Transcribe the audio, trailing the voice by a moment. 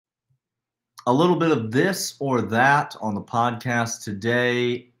a little bit of this or that on the podcast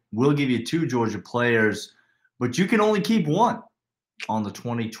today. We'll give you 2 Georgia players, but you can only keep one on the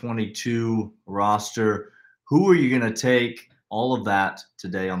 2022 roster. Who are you going to take? All of that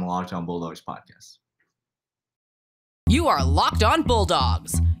today on the Locked On Bulldogs podcast. You are Locked On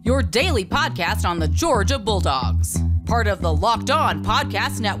Bulldogs, your daily podcast on the Georgia Bulldogs. Part of the Locked On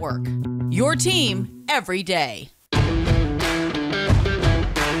Podcast Network, your team every day.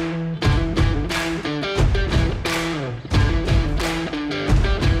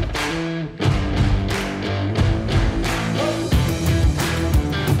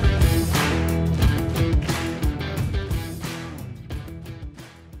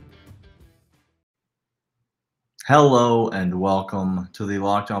 Hello and welcome to the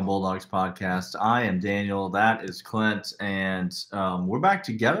Locked On Bulldogs podcast. I am Daniel. That is Clint, and we're back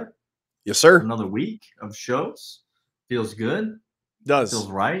together. Yes, sir. Another week of shows. Feels good. Does. Feels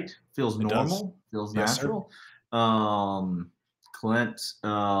right. Feels normal. Feels natural. Clint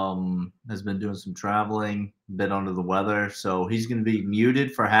has been doing some traveling, been under the weather, so he's going to be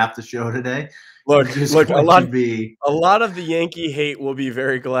muted for half the show today. Look, a lot of the Yankee hate will be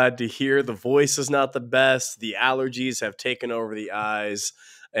very glad to hear. The voice is not the best. The allergies have taken over the eyes.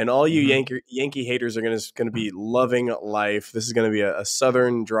 And all you Yankee haters are going to be loving life. This is going to be a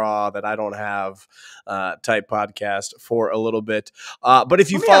Southern draw that I don't have type podcast for a little bit. But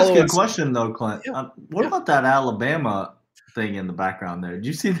if you follow, ask you a question though, Clint. What about that Alabama thing in the background there? Did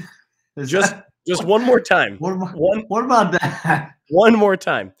you see that? Just one more time. What about that? One more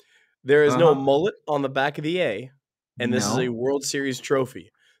time. There is no mullet on the back of the A, and this is a World Series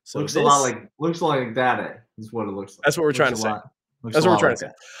trophy. So looks like that is what it looks like. That's what we're trying to say. That's what we're trying to say.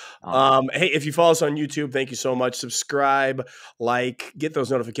 Hey, if you follow us on YouTube, thank you so much. Subscribe, like, get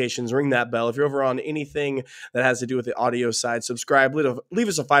those notifications, ring that bell. If you're over on anything that has to do with the audio side, subscribe, leave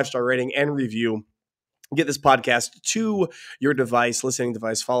us a 5-star rating and review. Get this podcast to your listening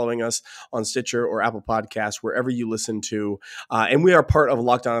device, following us on Stitcher or Apple Podcasts, wherever you listen to. And we are part of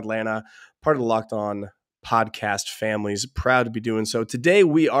Locked On Atlanta, part of the Locked On podcast families. Proud to be doing so. Today,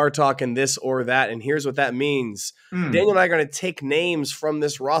 we are talking this or that, and here's what that means. Daniel and I are going to take names from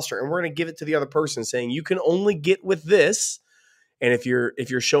this roster, and we're going to give it to the other person, saying you can only get with this. And if you're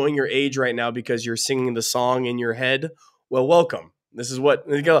showing your age right now because you're singing the song in your head, well, welcome. This is what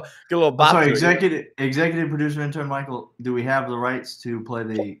get a little bop. Sorry, executive producer intern Michael. Do we have the rights to play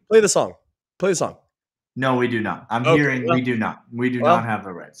the song? Play the song. No, we do not. We do not. We do not have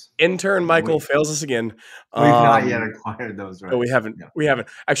the rights. Intern Michael fails us again. We've not yet acquired those rights. No, we haven't. No. We haven't.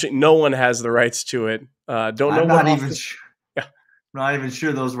 Actually, no one has the rights to it. I'm not even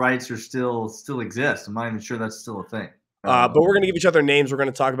sure those rights are still exist. I'm not even sure that's still a thing. But we're going to give each other names. We're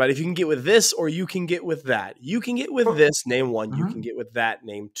going to talk about if you can get with this or you can get with that. You can get with this, name one. You can get with that,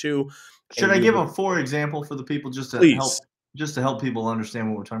 name two. Should I give a for example for the people just to help people understand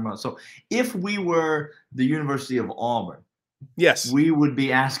what we're talking about? So if we were the University of Auburn, yes, we would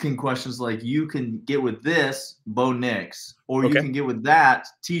be asking questions like, you can get with this, Bo Nix, or you can get with that,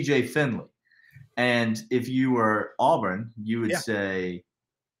 TJ Finley. And if you were Auburn, you would say,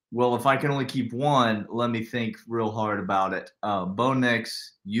 well, if I can only keep one, let me think real hard about it. Bo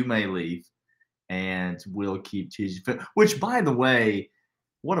Nix, you may leave, and we'll keep TJ Finley. Which, by the way,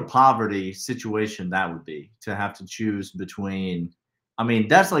 what a poverty situation that would be, to have to choose between. I mean,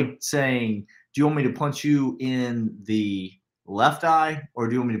 that's like saying, do you want me to punch you in the left eye, or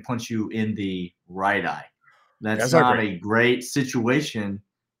do you want me to punch you in the right eye? That's not a great situation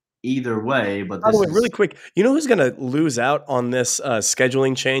either way. But by the way, really quick, you know who's going to lose out on this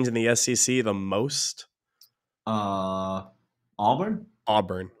scheduling change in the SEC the most? Auburn.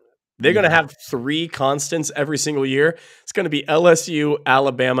 They're going to have 3 constants every single year. It's going to be LSU,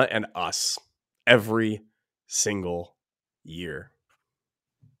 Alabama, and us every single year.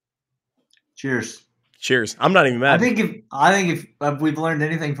 Cheers. I'm not even mad. I think if we've learned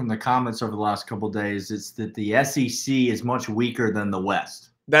anything from the comments over the last couple of days, it's that the SEC is much weaker than the West.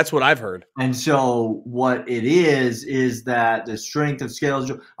 That's what I've heard. And so what it is that the strength of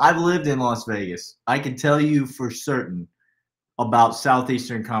schedule. I've lived in Las Vegas. I can tell you for certain about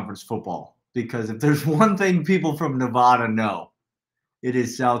Southeastern Conference football, because if there's one thing people from Nevada know, it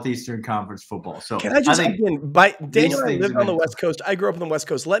is Southeastern Conference football. So can I just again, Daniel and I lived on the West Coast. I grew up on the West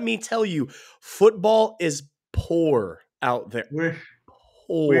Coast. Let me tell you, football is poor out there. We're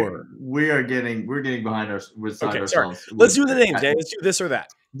getting behind ourselves. Sorry. Let's do the names, Dan. Let's do this or that.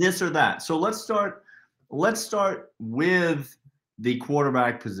 This or that. So let's start with the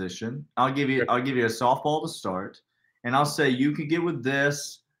quarterback position. I'll give you a softball to start, and I'll say you can get with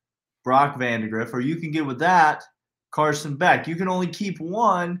this, Brock Vandegrift, or you can get with that, Carson Beck. You can only keep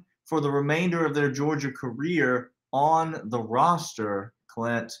one for the remainder of their Georgia career on the roster,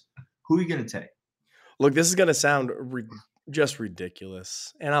 Clint, who are you going to take? Look, this is going to sound just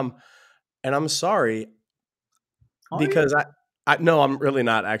ridiculous, and I'm sorry because no, I'm really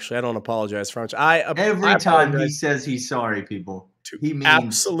not. Actually, I don't apologize for much. Every time he says he's sorry, people, he means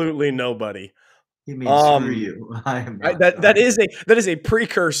absolutely nobody. He means screw you. I am not that is a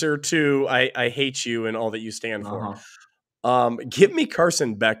precursor to I hate you and all that you stand for. Give me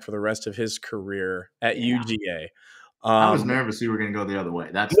Carson Beck for the rest of his career at UGA. I was nervous you were going to go the other way.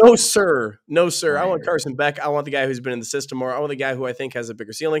 No, sir. I want Carson Beck. I want the guy who's been in the system more. I want the guy who I think has a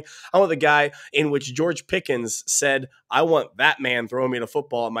bigger ceiling. I want the guy in which George Pickens said, I want that man throwing me the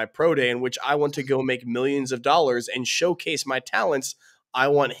football at my pro day, in which I want to go make millions of dollars and showcase my talents. I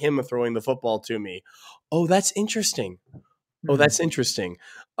want him throwing the football to me. Oh, that's interesting.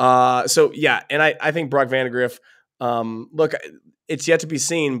 So, yeah, and I think Brock Vandagriff, look, it's yet to be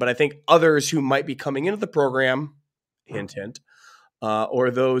seen, but I think others who might be coming into the program, hint, or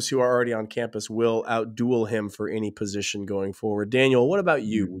those who are already on campus will outduel him for any position going forward. Daniel, what about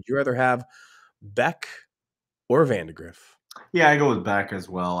you? Would you rather have Beck or Vandagriff? Yeah, I go with Beck as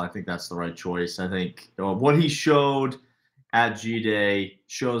well. I think that's the right choice. I think what he showed at G-Day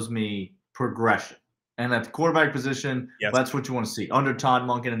shows me progression. And at the quarterback position, that's what you want to see. Under Todd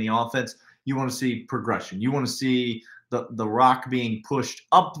Monken in the offense, you want to see progression. You want to see the rock being pushed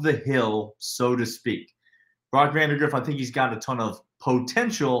up the hill, so to speak. Brock Vandagriff, I think he's got a ton of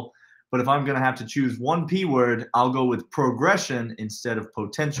potential, but if I'm going to have to choose one P word, I'll go with progression instead of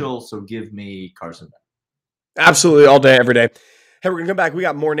potential. So give me Carson Beck. Absolutely, all day, every day. Hey, we're going to come back. We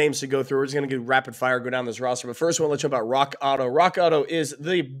got more names to go through. We're just going to do rapid fire, go down this roster. But first, I want to let you know about Rock Auto. Rock Auto is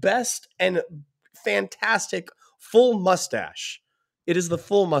the best and fantastic full mustache. It is the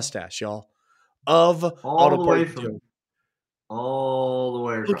full mustache, y'all, of auto parts. All the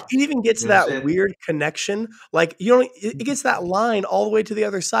way across. Look, it even gets that weird connection. Like, it gets that line all the way to the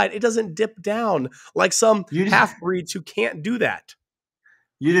other side. It doesn't dip down like some half-breeds who can't do that.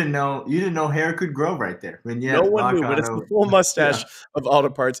 You didn't know hair could grow right there. No one knew, but it's the full mustache of auto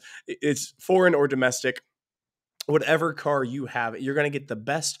parts. It's foreign or domestic. Whatever car you have, you're going to get the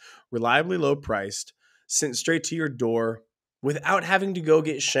best, reliably low priced, sent straight to your door without having to go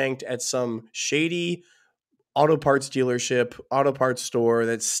get shanked at some shady auto parts dealership, auto parts store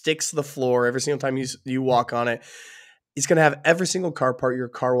that sticks to the floor every single time you walk on it. It's going to have every single car part your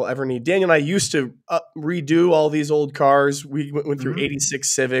car will ever need. Daniel and I used to redo all these old cars. We went through 86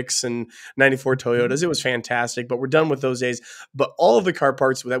 Civics and 94 Toyotas. It was fantastic, but we're done with those days. But all of the car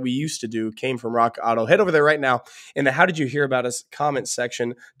parts that we used to do came from Rock Auto. Head over there right now in the How Did You Hear About Us comment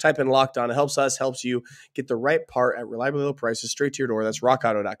section. Type in Locked On. It helps us, helps you get the right part at reliably low prices straight to your door. That's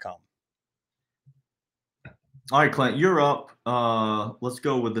rockauto.com. All right, Clint, you're up. Let's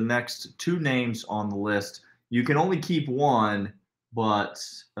go with the next two names on the list. You can only keep one, but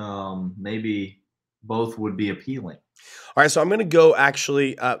maybe both would be appealing. All right, so I'm going to go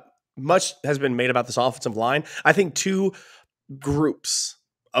actually much has been made about this offensive line. I think two groups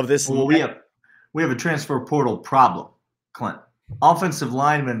of this. Well, we have a transfer portal problem, Clint. Offensive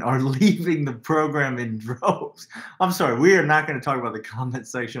linemen are leaving the program in droves. I'm sorry, we are not going to talk about the comment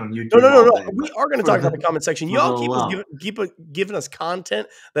section on YouTube. No. We are going to talk about the comment section. Y'all keep giving us content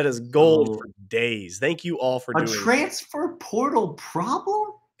that is gold for days. Thank you all for doing it. A transfer portal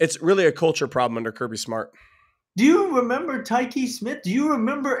problem? It's really a culture problem under Kirby Smart. Do you remember Tyke Smith? Do you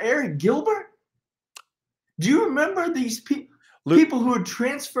remember Eric Gilbert? Do you remember these people who are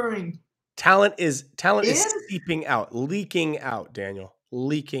transferring? Talent is seeping out, leaking out, Daniel,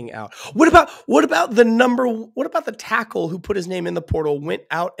 leaking out. What about the tackle who put his name in the portal, went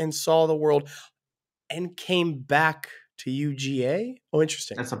out and saw the world and came back to UGA? Oh,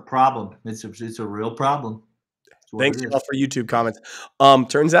 interesting. That's a problem. It's a real problem. Thanks all for YouTube comments.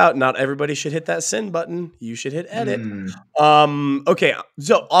 Turns out not everybody should hit that send button. You should hit edit. Okay.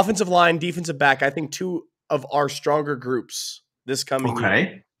 So offensive line, defensive back, I think two of our stronger groups this coming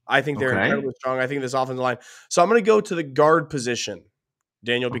year. I think they're incredibly strong. I think this offensive line. So I'm going to go to the guard position,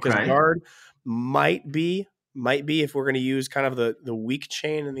 Daniel, because guard might be if we're going to use kind of the weak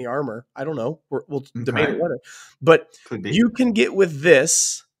chain in the armor. I don't know. We'll debate it later. But you can get with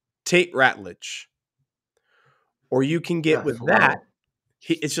this Tate Ratledge, or you can get with that.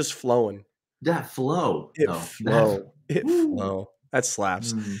 It's just flowing. That flow. It flow. That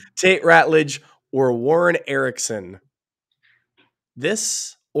slaps. Tate Ratledge or Warren Erickson.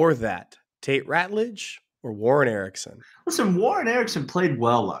 This or that? Tate Ratledge or Warren Erickson? Listen, Warren Erickson played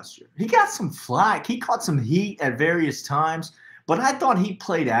well last year. He got some flack. He caught some heat at various times. but I thought he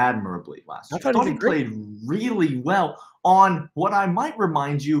played admirably last year. I thought he played really well on what I might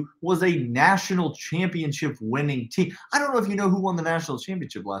remind you was a national championship winning team. I don't know if you know who won the national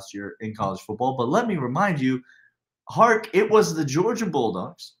championship last year in college football, but let me remind you, Hark, it was the Georgia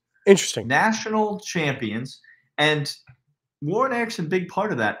Bulldogs. Interesting. National champions, and Warren Ericson, big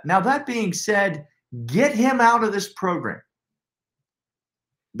part of that. Now, that being said, get him out of this program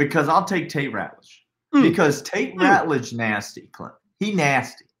because I'll take Tate Ratledge. Because Tate Ratledge nasty, Clint. He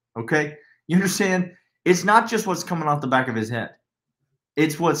nasty, okay? You understand? It's not just what's coming off the back of his head.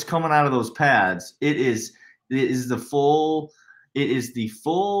 It's what's coming out of those pads. It is the full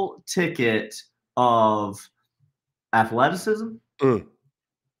ticket of athleticism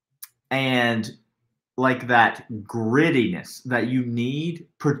and like that grittiness that you need,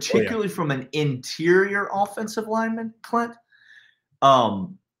 particularly from an interior offensive lineman, Clint.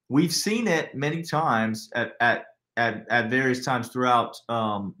 We've seen it many times at various times throughout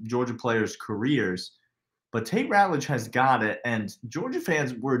Georgia players' careers, but Tate Ratledge has got it, and Georgia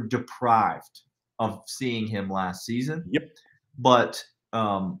fans were deprived of seeing him last season. Yep. But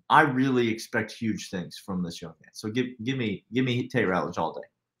I really expect huge things from this young man. So give me Tate Ratledge all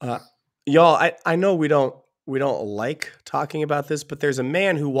day. Y'all, I know we don't like talking about this, but there's a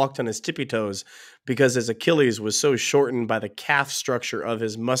man who walked on his tippy toes because his Achilles was so shortened by the calf structure of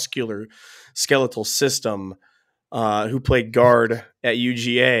his muscular skeletal system, who played guard at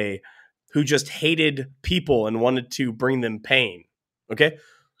UGA, who just hated people and wanted to bring them pain. Okay?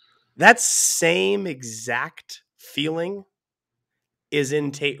 That same exact feeling is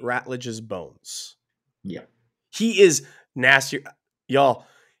in Tate Ratledge's bones. Yeah. He is nasty. Y'all,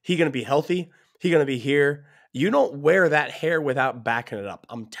 he going to be healthy. He going to be here. You don't wear that hair without backing it up.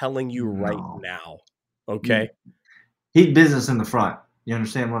 I'm telling you right now. Okay? Heat business in the front. You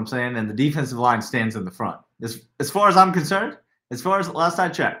understand what I'm saying? And the defensive line stands in the front. As far as I'm concerned, as far as last I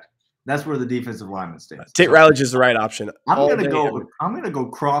checked, that's where the defensive lineman stands. Tate Ratledge is the right option. I'm gonna go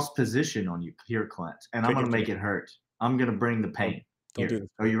cross position on you here, Clint, and I'm gonna make it hurt. I'm gonna bring the pain. Don't do this.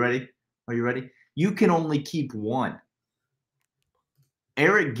 Are you ready? Are you ready? You can only keep one.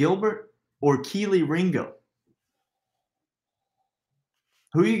 Eric Gilbert or Keely Ringo.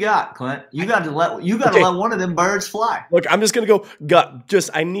 Who you got, Clint? You got to let one of them birds fly. Look, I'm just gonna go gut.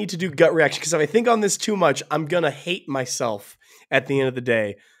 I need to do gut reaction because if I think on this too much, I'm gonna hate myself at the end of the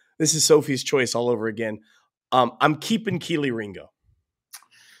day. This is Sophie's choice all over again. I'm keeping Keely Ringo.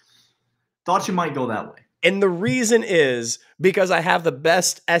 Thought you might go that way. And the reason is because I have the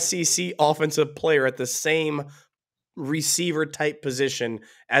best SEC offensive player at the same receiver type position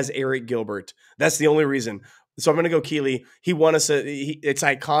as Eric Gilbert. That's the only reason. So I'm going to go Keely. He won us. It's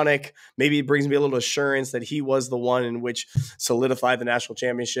iconic. Maybe it brings me a little assurance that he was the one in which solidified the national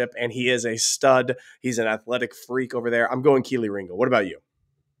championship, and he is a stud. He's an athletic freak over there. I'm going Keely Ringo. What about you?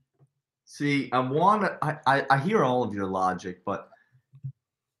 See, I hear all of your logic, but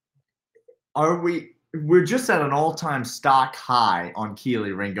we're just at an all-time stock high on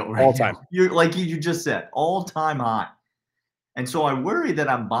Keely Ringo right all time. Now. You're like you just said, all-time high. And so I worry that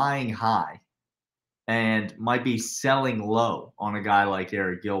I'm buying high and might be selling low on a guy like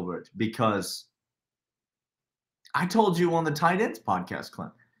Eric Gilbert because I told you on the Tight Ends podcast,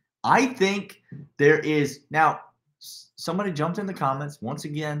 Clint. I think there is now somebody jumped in the comments once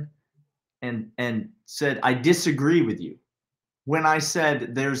again and said I disagree with you when I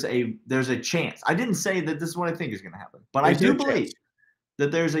said there's a chance. I didn't say that this is what I think is going to happen, but I do believe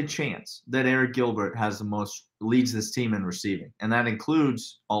that there's a chance that Eric Gilbert leads this team in receiving, and that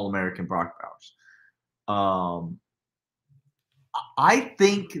includes All-American Brock Bowers. I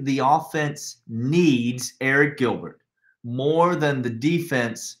think the offense needs Eric Gilbert more than the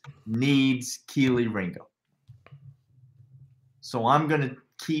defense needs Keely Ringo. So I'm going to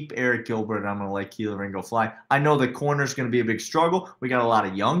keep Eric Gilbert, and I'm going to let Keely Ringo fly. I know the corner's going to be a big struggle. We got a lot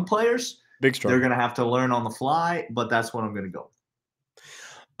of young players. Big struggle. They're going to have to learn on the fly, but that's what I'm going to go.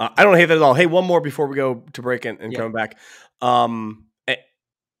 I don't hate that at all. Hey, one more before we go to break and come back.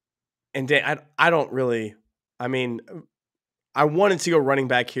 And Dan, I don't really – I mean, I wanted to go running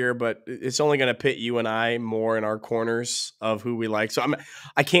back here, but it's only going to pit you and I more in our corners of who we like. So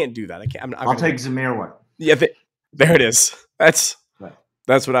I can't do that. I'll take Zamir White. Yeah, there it is. That's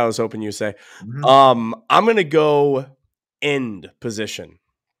what I was hoping you say. Mm-hmm. I'm going to go end position.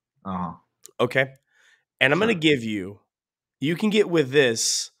 Uh-huh. Okay? And I'm going to give you can get with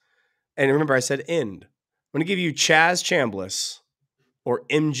this, and remember I said end. I'm going to give you Chaz Chambliss or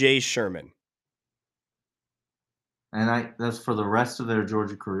MJ Sherman. And that's for the rest of their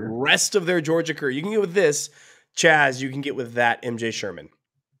Georgia career? Rest of their Georgia career. You can get with this, Chaz. You can get with that, MJ Sherman.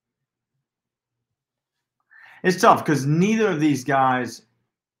 It's tough because neither of these guys,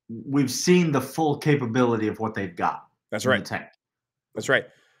 we've seen the full capability of what they've got. That's right. In the tank. That's right.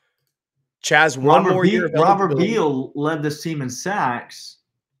 Chaz, one more year of Robert Beal led this team in sacks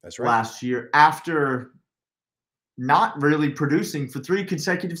last year after not really producing for 3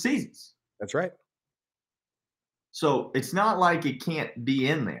 consecutive seasons. That's right. So it's not like it can't be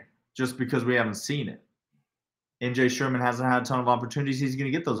in there just because we haven't seen it. MJ Sherman hasn't had a ton of opportunities. He's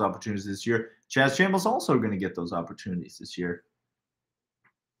going to get those opportunities this year. Chaz Campbell's also going to get those opportunities this year.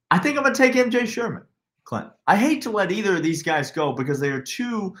 I think I'm going to take MJ Sherman, Clint. I hate to let either of these guys go because they are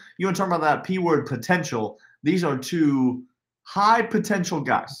two – you want to talk about that P word potential. These are 2 high potential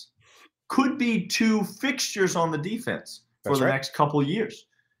guys. Could be 2 fixtures on the defense for the next couple years.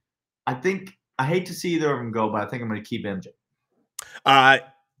 I hate to see either of them go, but I think I'm going to keep MJ.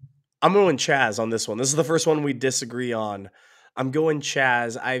 I'm going Chaz on this one. This is the first one we disagree on. I'm going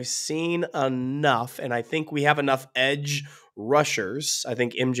Chaz. I've seen enough, and I think we have enough edge rushers. I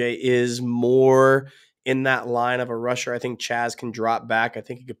think MJ is more in that line of a rusher. I think Chaz can drop back. I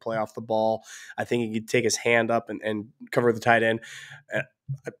think he could play off the ball. I think he could take his hand up and cover the tight end.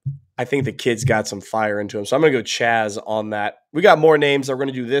 I think the kid's got some fire into him. So I'm going to go Chaz on that. We got more names that we're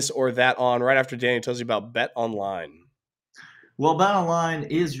going to do this or that on right after Daniel tells you about BetOnline. Well, BetOnline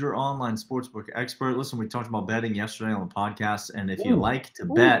is your online sportsbook expert. Listen, we talked about betting yesterday on the podcast, and if you like to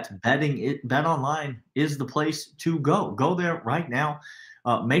bet, BetOnline is the place to go. Go there right now.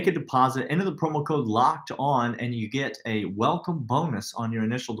 Make a deposit, enter the promo code Locked On, and you get a welcome bonus on your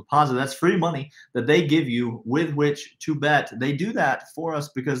initial deposit. That's free money that they give you with which to bet. They do that for us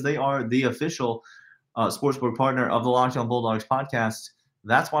because they are the official sportsbook partner of the Locked On Bulldogs podcast.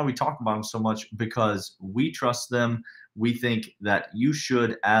 That's why we talk about them so much, because we trust them. We think that you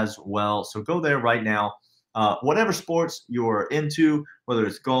should as well. So go there right now. Whatever sports you're into, whether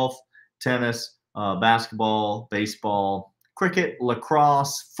it's golf, tennis, basketball, baseball, cricket,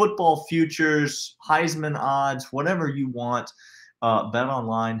 lacrosse, football futures, Heisman odds, whatever you want,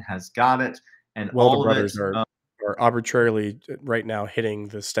 BetOnline has got it. And all the of brothers it are arbitrarily right now hitting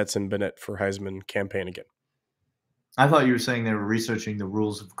the Stetson Bennett for Heisman campaign again. I thought you were saying they were researching the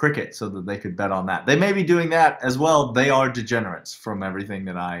rules of cricket so that they could bet on that. They may be doing that as well. They are degenerates from everything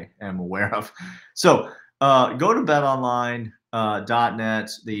that I am aware of. So go to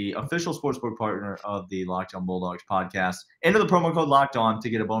betonline.net, the official sportsbook partner of the Locked On Bulldogs podcast. Enter the promo code Locked On to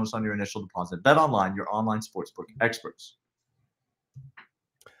get a bonus on your initial deposit. BetOnline, your online sportsbook experts.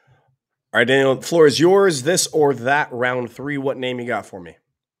 All right, Daniel, the floor is yours. This or that, round 3. What name you got for me?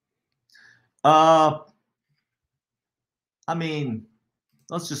 I mean,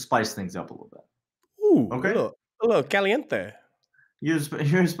 let's just spice things up a little bit. Ooh, okay. A little caliente. You're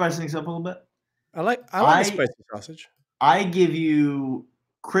to spice things up a little bit? I like a spicy sausage. I give you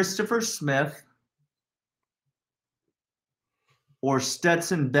Christopher Smith or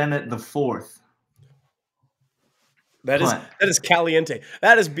Stetson Bennett IV. That is caliente.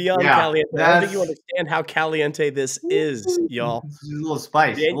 That is beyond caliente. I don't think you understand how caliente this is, y'all. A little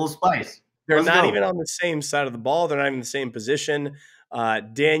spice. A little spice. They're not even on the same side of the ball. They're not even in the same position.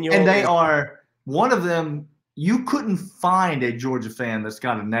 Daniel. And they are one of them. You couldn't find a Georgia fan that's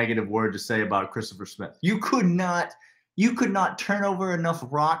got a negative word to say about Christopher Smith. You could not turn over enough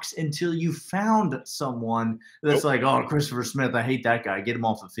rocks until you found someone that's like, oh, Christopher Smith, I hate that guy. Get him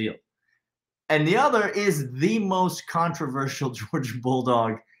off the field. And the other is the most controversial Georgia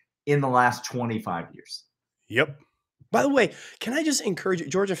Bulldog in the last 25 years. Yep. By the way, can I just encourage you,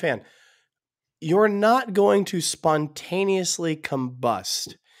 Georgia fan, you're not going to spontaneously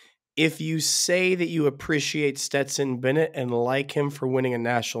combust if you say that you appreciate Stetson Bennett and like him for winning a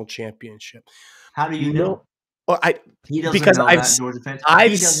national championship. How do you know? Well, I've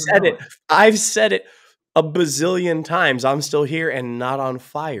said it. I've said it a bazillion times. I'm still here and not on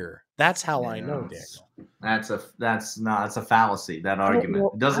fire. That's how I know, Daniel. That's a fallacy. That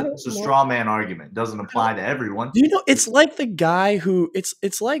argument it's a straw man argument. It doesn't apply to everyone. You know, it's like the guy who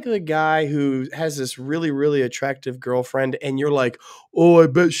has this really, really attractive girlfriend, and you're like, oh, I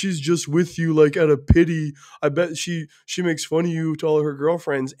bet she's just with you like out of pity. I bet she makes fun of you to all her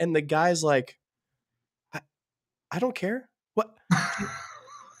girlfriends. And the guy's like, I don't care. What?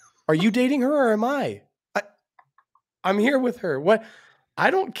 Are you dating her or am I? I'm here with her. What? I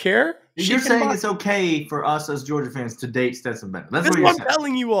don't care. You're saying it's okay for us as Georgia fans to date Stetson Bennett. That's what I'm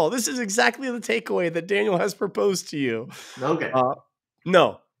telling you all. This is exactly the takeaway that Daniel has proposed to you. Okay.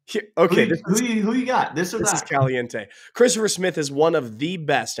 No. Okay. Who you got? This or that? This is caliente. Christopher Smith is one of the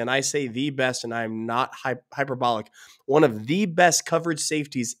best, and I say the best, and I'm not hyperbolic, one of the best coverage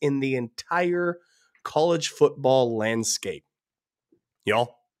safeties in the entire college football landscape.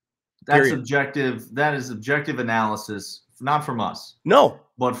 Y'all? That's objective. That is objective analysis, not from us. No.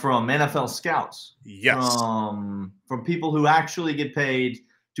 But from NFL scouts. Yes. From people who actually get paid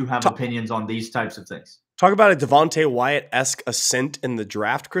to have opinions on these types of things. Talk about a Devontae Wyatt-esque ascent in the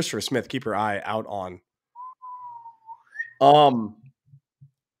draft. Christopher Smith, keep your eye out on.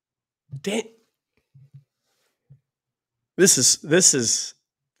 This is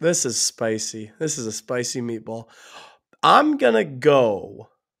spicy. This is a spicy meatball. I'm gonna go.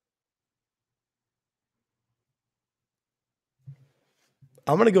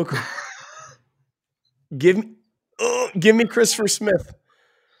 Give me Christopher Smith.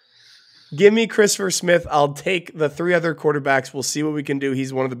 Give me Christopher Smith. I'll take the 3 other quarterbacks. We'll see what we can do.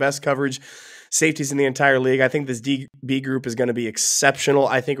 He's one of the best coverage safeties in the entire league. I think this DB group is going to be exceptional.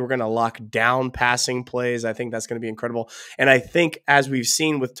 I think we're going to lock down passing plays. I think that's going to be incredible. And I think, as we've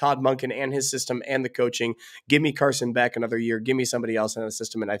seen with Todd Monken and his system and the coaching, give me Carson Beck another year. Give me somebody else in the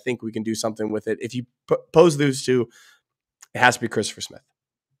system, and I think we can do something with it. If you pose those two, it has to be Christopher Smith.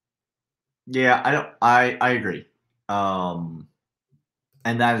 Yeah, I agree.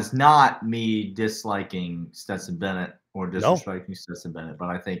 And that is not me disliking Stetson Bennett or disrespecting Stetson Bennett, but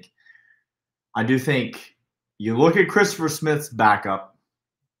I do think you look at Christopher Smith's backup,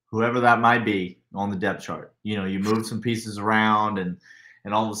 whoever that might be on the depth chart. You move some pieces around, and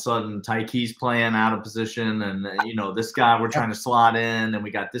all of a sudden Tyke's playing out of position, and this guy we're trying to slot in, and we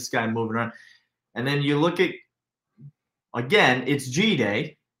got this guy moving around. And then you look at, again, it's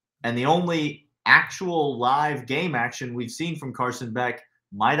G-Day, and the only actual live game action we've seen from Carson Beck,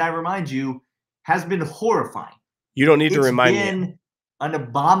 might I remind you, has been horrifying. You don't need to remind me. It's been an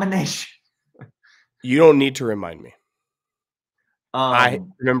abomination. You don't need to remind me. I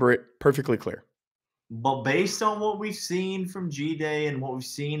remember it perfectly clear. But based on what we've seen from G-Day and what we've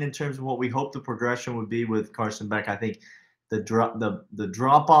seen in terms of what we hope the progression would be with Carson Beck, I think the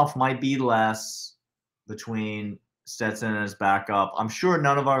drop-off might be less between Stetson and his backup. I'm sure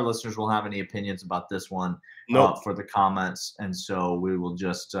none of our listeners will have any opinions about this one for the comments, and so we will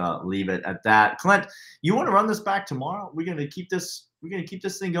just leave it at that. Clint, you want to run this back tomorrow? We're gonna keep this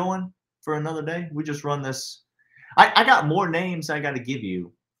thing going for another day. We just run this. I got more names I got to give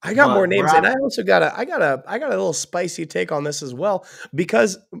you. I got more names, and I also got a little spicy take on this as well,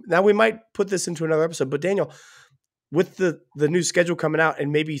 because now we might put this into another episode. But Daniel, with the new schedule coming out,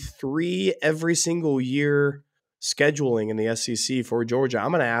 and maybe 3 every single year scheduling in the SEC for Georgia, I'm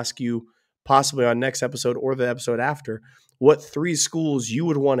going to ask you, possibly on next episode or the episode after, what 3 schools you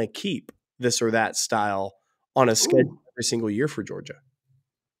would want to keep this or that style on a schedule every single year for Georgia.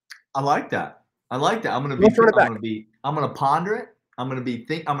 I like that. I'm going to ponder it. I'm going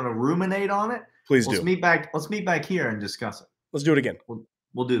to ruminate on it. Please do. Let's meet back here and discuss it. Let's do it again.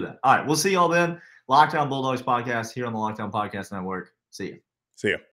 We'll do that. All right. We'll see y'all then. Lockdown Bulldogs podcast here on the Lockdown Podcast Network. See you.